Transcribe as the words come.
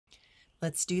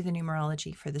Let's do the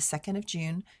numerology for the 2nd of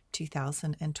June,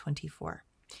 2024.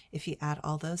 If you add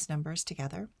all those numbers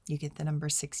together, you get the number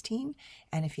 16,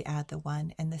 and if you add the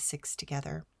 1 and the 6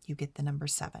 together, you get the number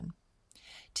 7.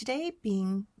 Today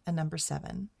being a number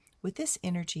 7, with this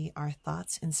energy, our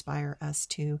thoughts inspire us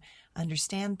to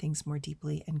understand things more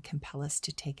deeply and compel us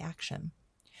to take action.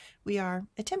 We are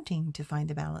attempting to find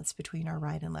the balance between our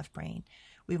right and left brain.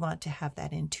 We want to have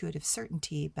that intuitive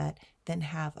certainty, but then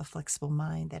have a flexible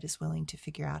mind that is willing to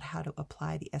figure out how to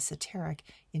apply the esoteric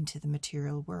into the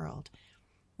material world.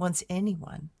 Once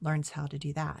anyone learns how to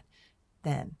do that,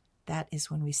 then that is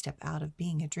when we step out of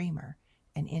being a dreamer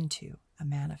and into a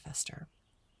manifester.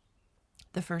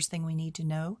 The first thing we need to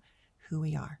know who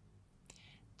we are.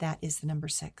 That is the number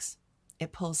 6.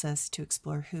 It pulls us to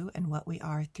explore who and what we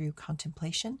are through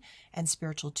contemplation and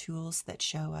spiritual tools that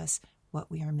show us what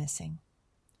we are missing.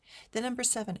 The number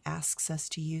 7 asks us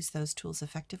to use those tools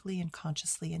effectively and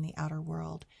consciously in the outer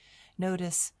world.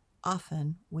 Notice,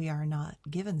 often we are not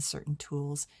given certain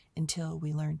tools until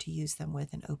we learn to use them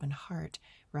with an open heart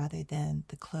rather than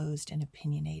the closed and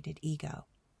opinionated ego.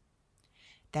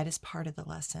 That is part of the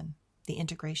lesson, the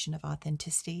integration of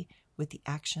authenticity with the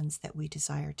actions that we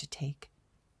desire to take.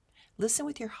 Listen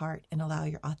with your heart and allow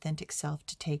your authentic self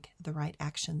to take the right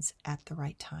actions at the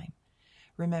right time.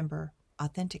 Remember,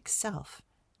 authentic self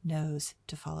knows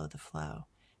to follow the flow.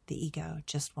 The ego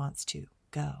just wants to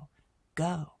go,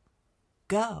 go,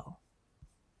 go.